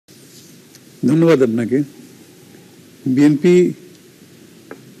ধন্যবাদ আপনাকে। বিএনপি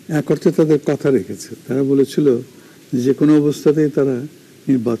এক অর্থে তাদের কথা রেখেছে। তারা বলেছিল যে কোনো অবস্থাতেই তারা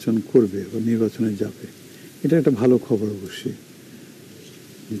নির্বাচন করবে বা নির্বাচনে যাবে। এটা একটা ভালো খবর অবশ্যই।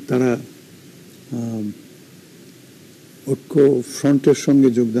 তারা ঐক্য ফ্রন্টের সঙ্গে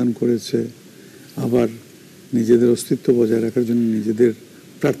যোগদান করেছে, আবার নিজেদের অস্তিত্ব বজায় রাখার জন্য নিজেদের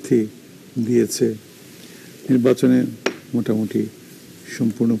প্রার্থী দিয়েছে। নির্বাচনে মোটামুটি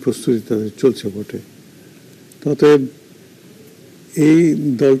সম্পূর্ণ প্রস্তুতি তাদের চলছে বটে। অতএব এই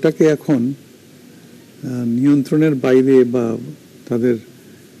দলটাকে এখন নিয়ন্ত্রণের বাইরে বা তাদের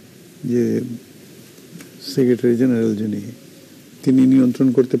যে সেক্রেটারি জেনারেল যিনি, তিনি নিয়ন্ত্রণ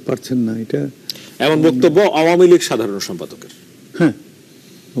করতে পারছেন না, এটা এমন বক্তব্য আওয়ামী লীগ সাধারণ সম্পাদকের। হ্যাঁ,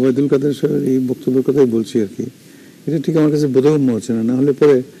 ওবায়দুল কাদের সাহেবের এই বক্তব্যের কথাই বলছি আর কি। এটা ঠিক আমার কাছে বোধগম্য হচ্ছে না। হলে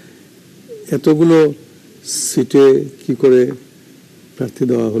পরে এতগুলো সিটে কি করে প্রার্থী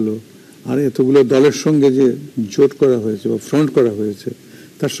দেওয়া হলো, আর এতগুলো দলের সঙ্গে যে জোট করা হয়েছে বা ফ্রন্ট করা হয়েছে,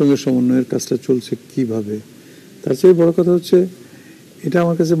 তার সঙ্গে সমন্বয়ের কাজটা চলছে কিভাবে। তার চেয়ে বড় কথা হচ্ছে, এটা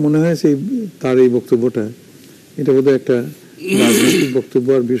আমার কাছে মনে হয়েছে তার এই বক্তব্যটা, এটা বোধহয় একটা রাজনৈতিক বক্তব্য।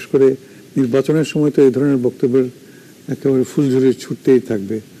 আর বিশেষ করে নির্বাচনের সময় তো এই ধরনের বক্তব্যের একেবারে ফুলঝুরি ছুটতেই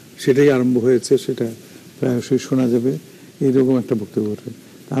থাকবে। সেটাই আরম্ভ হয়েছে, সেটা প্রায়শই শোনা যাবে, এইরকম একটা বক্তব্য।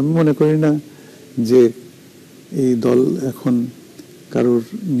 আমি মনে করি না যে এই দল এখন কারোর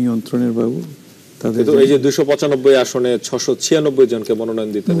নিয়ন্ত্রণের বাবু। তাদের এই যে 295 আসনে 696 জনকে মনোনয়ন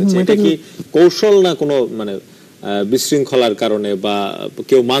দিতে হয়েছে, এটা কি কৌশল না কোনো মানে বিশৃঙ্খলার কারণে বা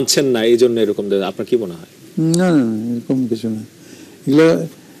কেউ মানছেন না এই জন্য এরকম? আপনার কি মনে হয়? না না, এরকম কিছু না। এগুলো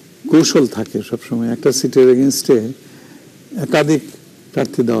কৌশল থাকে সবসময়। একটা সিটের এগেনস্টে একাধিক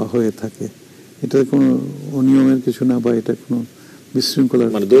প্রার্থী দেওয়া হয়ে থাকে। এটা কোনো অনিয়মের কিছু না, বা এটা কোনো বিশৃঙ্খলার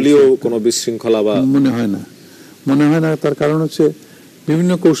মানে দলীয় কোনো বিশৃঙ্খলা বা মনে হয় না। তার কারণ হচ্ছে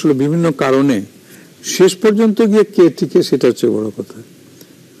বিভিন্ন কৌশল, বিভিন্ন কারণে শেষ পর্যন্ত গিয়ে কে টিকে, সেটা হচ্ছে বড় কথা।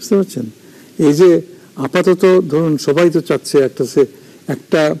 বুঝতে পারছেন? এই যে আপাতত ধরুন সবাই তো চাচ্ছে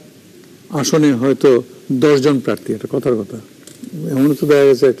একটা আসনে হয়তো 10 জন প্রার্থী, এটা কথার কথা। এমন তো দেখা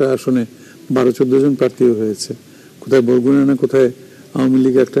গেছে একটা আসনে 12-14 জন প্রার্থীও হয়েছে। কোথায় বরগুনা না কোথায় আওয়ামী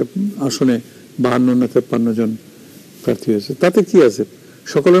লীগ একটা আসনে 52 না 53 জন প্রার্থী হয়েছে। তাতে কি আছে?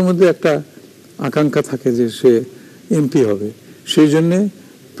 সকলের মধ্যে একটা আকাঙ্ক্ষা থাকে যে সে এমপি হবে, সেই জন্যে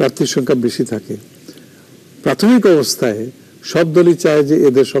প্রার্থীর সংখ্যা বেশি থাকে। প্রাথমিক অবস্থায় সব দলই চায় যে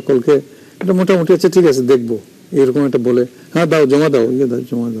এদের সকলকে এটা মোটামুটি আছে, ঠিক আছে দেখবো, এরকম একটা বলে, হ্যাঁ দাও, জমা দাও,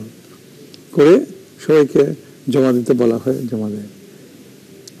 জমা দাও করে সবাইকে জমা দিতে বলা হয়, জমা দেয়।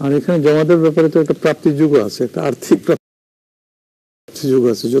 আর এখানে জমা দেওয়ার ব্যাপারে তো একটা প্রাপ্তির যুগ আছে, একটা আর্থিক প্রাপ্তির যুগ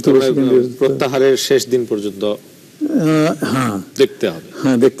আছে। যত প্রত্যাহারের শেষ দিন পর্যন্ত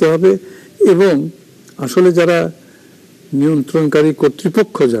দেখতে হবে। এবং আসলে যারা নিয়ন্ত্রণকারী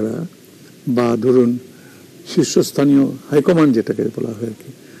কর্তৃপক্ষ যারা, বা ধরুন শীর্ষস্থানীয় হাইকমান্ড যেটাকে বলা হয় আর কি,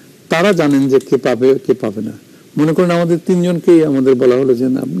 তারা জানেন যে কে পাবে কে পাবে না। মনে করেন আমাদের 3 জনকেই আমাদের বলা হলো যে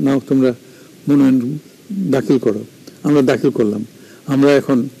না তোমরা মনোনয়ন দাখিল করো। আমরা দাখিল করলাম। আমরা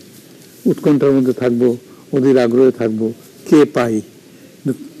এখন উৎকণ্ঠার মধ্যে থাকবো, অধীর আগ্রহে থাকবো কে পাই,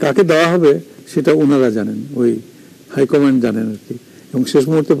 কাকে দেওয়া হবে সেটা ওনারা জানেন, ওই হাইকমান্ড জানেন আর কি। এবং শেষ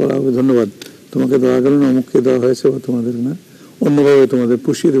মুহূর্তে বলা হবে ধন্যবাদ, তোমাকে দেওয়া গেল না, অমুককে দেওয়া হয়েছে, বা তোমাদের না, অন্যভাবে তোমাদের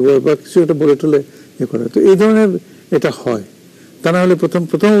পুষিয়ে দেবো বা কিছু একটা বলে টলে এ করা। তো এই ধরনের এটা হয়। তা না হলে প্রথম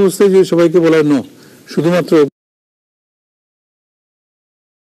অবস্থায় যে সবাইকে বলা ন, শুধুমাত্র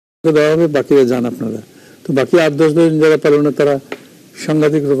দেওয়া হবে, বাকিরা যান আপনারা। তো বাকি 8-10 জন যারা পারল না, তারা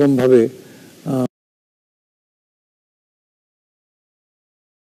সাংঘাতিক রকম ভাবে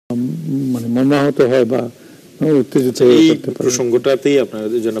মানে মর্মাহত হয় বা উত্তেজিত হয়ে পড়তে পারে। প্রসঙ্গটাতেই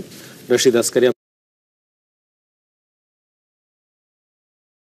আপনাদের জনাব রশিদ আসকারী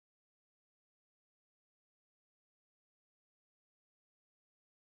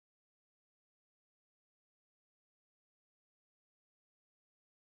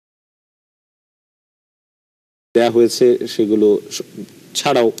দেয়া হয়েছে, সেগুলো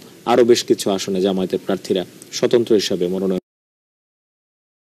ছাড়াও আরো বেশ কিছু আসনে জামায়াতের প্রার্থীরা স্বতন্ত্র হিসাবে মনোনয়ন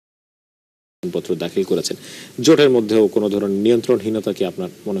পত্র দাখিল করেছেন। জোটের মধ্যেও কোনো ধরনের নিয়ন্ত্রণহীনতা কি আপনার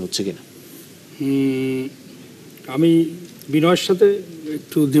মনে হচ্ছে কিনা? আমি বিনয়ের সাথে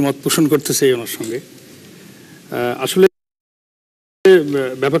একটু দ্বিমত পোষণ করতে চাই ওনার সঙ্গে। আসলে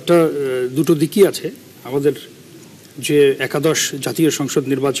ব্যাপারটা দুটো দিকই আছে। আমাদের যে একাদশ জাতীয় সংসদ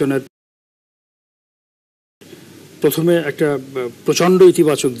নির্বাচনের প্রথমে একটা প্রচণ্ড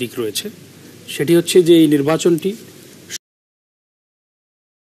ইতিবাচক দিক রয়েছে, সেটি হচ্ছে যে এই নির্বাচনটি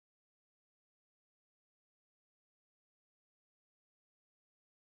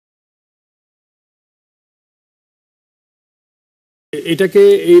এটাকে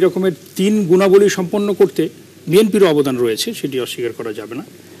এই রকমের 3 গুণাবলী সম্পন্ন করতে বিএনপির অবদান রয়েছে, সেটি অস্বীকার করা যাবে না।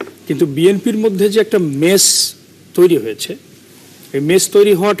 কিন্তু বিএনপির মধ্যে যে একটা মেস তৈরি হয়েছে, এই মেস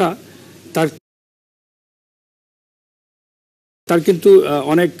তৈরি হওয়াটা তার কিন্তু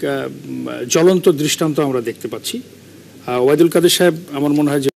অনেক জ্বলন্ত দৃষ্টান্ত আমরা দেখতে পাচ্ছি। ওয়াইদুল কাদের সাহেব আমার মনে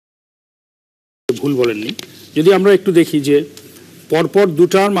হয় যে ভুল বলেননি। যদি আমরা একটু দেখি যে পরপর 2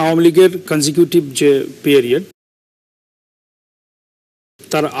 টার্ম আওয়ামী লীগের কনজিকিউটিভ যে পিরিয়ড,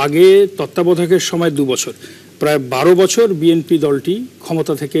 তার আগে তত্ত্বাবধায়কের সময় 2 বছর, প্রায় 12 বছর বিএনপি দলটি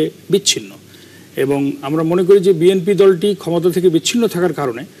ক্ষমতা থেকে বিচ্ছিন্ন। এবং আমরা মনে করি যে বিএনপি দলটি ক্ষমতা থেকে বিচ্ছিন্ন থাকার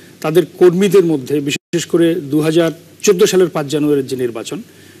কারণে তাদের কর্মীদের মধ্যে, বিশেষ করে 2014 সালের 5 জানুয়ারির যে নির্বাচন,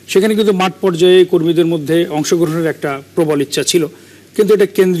 সেখানে কিন্তু মাঠ পর্যায়ে কর্মীদের মধ্যে অংশগ্রহণের একটা প্রবল ইচ্ছা ছিল, কিন্তু এটা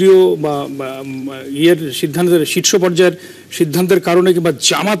কেন্দ্রীয় বা সিদ্ধান্তের শীর্ষ পর্যায়ের সিদ্ধান্তের কারণে কিংবা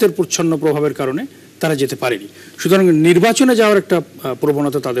জামাতের প্রচ্ছন্ন প্রভাবের কারণে তারা যেতে পারেনি। সুতরাং নির্বাচনে যাওয়ার একটা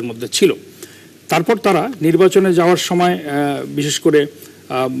প্রবণতা তাদের মধ্যে ছিল। তারপর তারা নির্বাচনে যাওয়ার সময় বিশেষ করে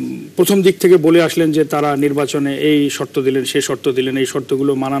প্রথম দিক থেকে বলে আসলেন যে তারা নির্বাচনে এই শর্ত দিলেন, সেই শর্ত দিলেন, এই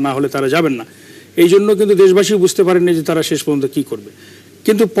শর্তগুলো মানা না হলে তারা যাবেন না। এই জন্য কিন্তু দেশবাসী বুঝতে পারেননি যে তারা শেষ পর্যন্ত কী করবে।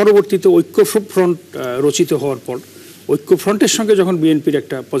 কিন্তু পরবর্তীতে ঐক্যফ্রন্ট রচিত হওয়ার পর ঐক্যফ্রন্টের সঙ্গে যখন বিএনপির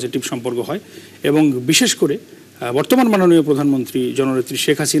একটা পজিটিভ সম্পর্ক হয়, এবং বিশেষ করে বর্তমান মাননীয় প্রধানমন্ত্রী জননেত্রী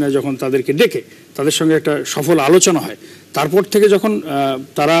শেখ হাসিনা যখন তাদেরকে ডেকে তাদের সঙ্গে একটা সফল আলোচনা হয়, তারপর থেকে যখন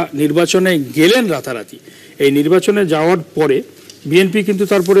তারা নির্বাচনে গেলেন রাতারাতি, এই নির্বাচনে যাওয়ার পরে বিএনপি কিন্তু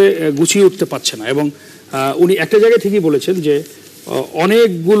তারপরে গুছিয়ে উঠতে পারছে না। এবং উনি একটা জায়গায় ঠিকই বলেছেন যে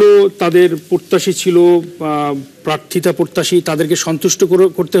অনেকগুলো তাদের প্রত্যাশী ছিল, প্রার্থিতা প্রত্যাশী, তাদেরকে সন্তুষ্ট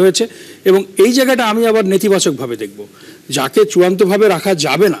করতে হয়েছে। এবং এই জায়গাটা আমি আবার নেতিবাচকভাবে দেখব, যাকে চূড়ান্তভাবে রাখা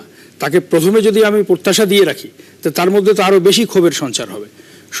যাবে না তাকে প্রথমে যদি আমি প্রত্যাশা দিয়ে রাখি, তো তার মধ্যে তো আরও বেশি ক্ষোভের সঞ্চার হবে।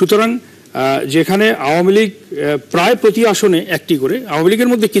 সুতরাং যেখানে আওয়ামী লীগ প্রায় প্রতি আসনে একটি করে, আওয়ামী লীগের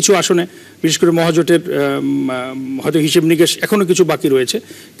মধ্যে কিছু আসনে বিশেষ করে মহাজোটের হয়তো হিসেব নিকেশ এখনও কিছু বাকি রয়েছে,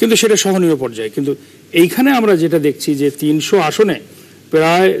 কিন্তু সেটা সহনীয় পর্যায়ে। কিন্তু এইখানে আমরা যেটা দেখছি যে 300 আসনে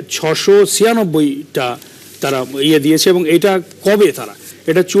প্রায় 696টা তারা দিয়েছে। এবং এটা কবে তারা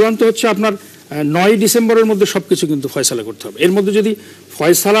এটা চূড়ান্ত হচ্ছে আপনার 9 ডিসেম্বরের মধ্যে সব কিছু কিন্তু ফয়সালা করতে হবে। এর মধ্যে যদি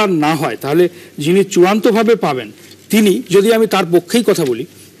ফয়সালা না হয় তাহলে যিনি চূড়ান্তভাবে পাবেন তিনি, যদি আমি তার পক্ষেই কথা বলি,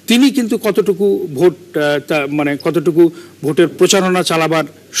 তিনি কিন্তু কতটুকু ভোট মানে কতটুকু ভোটের প্রচারণা চালাবার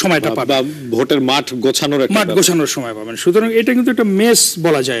সময়টা পাবেন, ভোটের মাঠ গোছানোর সময় পাবেন। সুতরাং এটা কিন্তু একটা মেস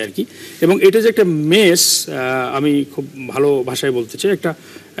বলা যায় আর কি। এবং এটা যে একটা মেস, আমি খুব ভালো ভাষায় বলতে চাই,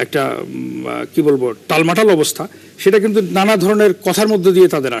 একটা কি বলবো, টালমাটাল অবস্থা, সেটা কিন্তু নানা ধরনের কথার মধ্যে দিয়ে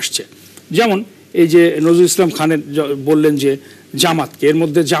তাদের আসছে। যেমন এই যে নজরুল ইসলাম খানের বললেন যে জামাতকে, এর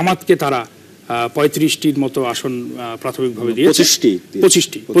মধ্যে জামাতকে তারা 35টির মতো আসন প্রাথমিকভাবে দিয়েছে,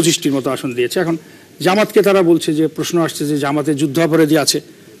 25টির মতো আসন দিয়েছে। এখন জামাতকে তারা বলছে যে, প্রশ্ন আসছে যে জামাতে যুদ্ধ অপরাধী আছে,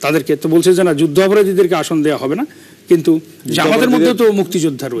 তাদেরকে তো বলছে যে না, যুদ্ধ অপরাধীদেরকে আসন দেওয়া হবে না, কিন্তু জামাতের মধ্যে তো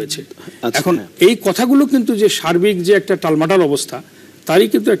মুক্তিযোদ্ধা রয়েছে। এখন এই কথাগুলো কিন্তু যে সার্বিক যে একটা টালমাটাল অবস্থা, তারই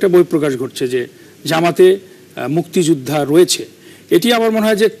কিন্তু একটা বহিঃপ্রকাশ ঘটছে যে জামাতে মুক্তিযোদ্ধা রয়েছে। এটি আমার মনে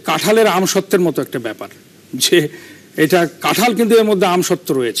হয় যে কাঁঠালের আমসত্ত্বের মতো একটা ব্যাপার, যে এটা কাঁঠাল কিন্তু এর মধ্যে আমসত্ত্ব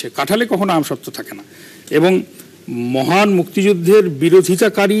রয়েছে, কাঁঠালে কখনো আমসত্ত্ব থাকে না। এবং মহান মুক্তিযুদ্ধের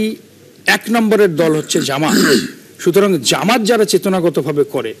বিরোধিতাকারী 1 নম্বরের দল হচ্ছে জামাত। সুতরাং জামাত যারা চেতনাগতভাবে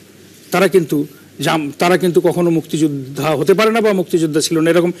করে তারা কিন্তু কখনো মুক্তিযোদ্ধা হতে পারে না বা মুক্তিযোদ্ধা ছিল না,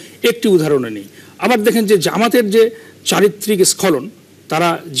 এরকম একটি উদাহরণে নেই। আবার দেখেন যে জামাতের যে চারিত্রিক স্খলন, তারা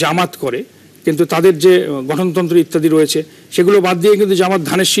জামাত করে কিন্তু তাদের যে গঠনতন্ত্র ইত্যাদি রয়েছে সেগুলো বাদ দিয়ে কিন্তু জামাত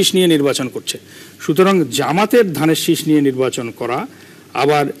ধানের শীষ নিয়ে নির্বাচন করছে। সুতরাং জামাতের ধানের শীষ নিয়ে নির্বাচন করা,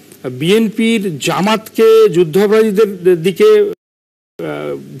 আবার বিএনপির জামাতকে যুদ্ধাপরাধীদের দিকে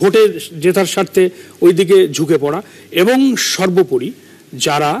ভোটে জেতার স্বার্থে ওই দিকে ঝুঁকে পড়া, এবং সর্বোপরি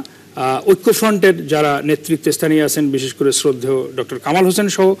যারা ঐক্যফ্রন্টের যারা নেতৃত্বস্থানীয় আছেন, বিশেষ করে শ্রদ্ধেয় ডক্টর কামাল হোসেন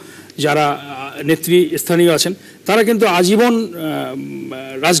সহ যারা নেতৃস্থানীয় আছেন, তারা কিন্তু আজীবন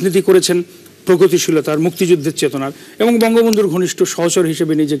রাজনীতি করেছেন প্রগতিশীলতার, মুক্তিযুদ্ধের চেতনার, এবং বঙ্গবন্ধুর ঘনিষ্ঠ সহচর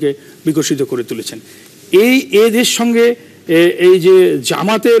হিসেবে নিজেকে বিকশিত করে তুলেছেন। এদের সঙ্গে এই যে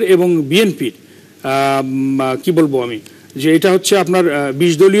জামাতের এবং বিএনপির কি বলবো আমি, যে এটা হচ্ছে আপনার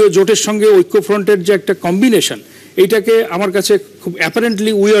 20 দলীয় জোটের সঙ্গে ঐক্যফ্রন্টের যে একটা কম্বিনেশন, এইটাকে আমার কাছে খুব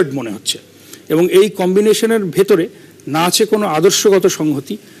অ্যাপারেন্টলি উইয়ার্ড মনে হচ্ছে। এবং এই কম্বিনেশনের ভেতরে না আছে কোনো আদর্শগত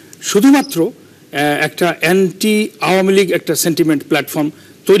সংহতি, শুধুমাত্র একটা অ্যান্টি আওয়ামী লীগ একটা সেন্টিমেন্ট প্ল্যাটফর্ম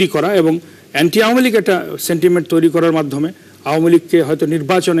তৈরি করা, এবং অ্যান্টি আওয়ামী লীগ একটা সেন্টিমেন্ট তৈরি করার মাধ্যমে আওয়ামী লীগকে হয়তো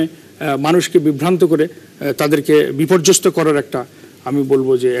নির্বাচনে মানুষকে বিভ্রান্ত করে তাদেরকে বিপর্যস্ত করার একটা, আমি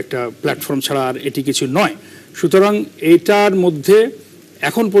বলবো যে একটা প্ল্যাটফর্ম ছাড়া আর এটি কিছু নয়। সুতরাং এটার মধ্যে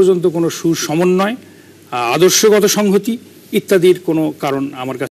এখন পর্যন্ত কোনো সুসমন্বয়, আদর্শগত সংহতি ইত্যাদির কোনো কারণ আমার কাছে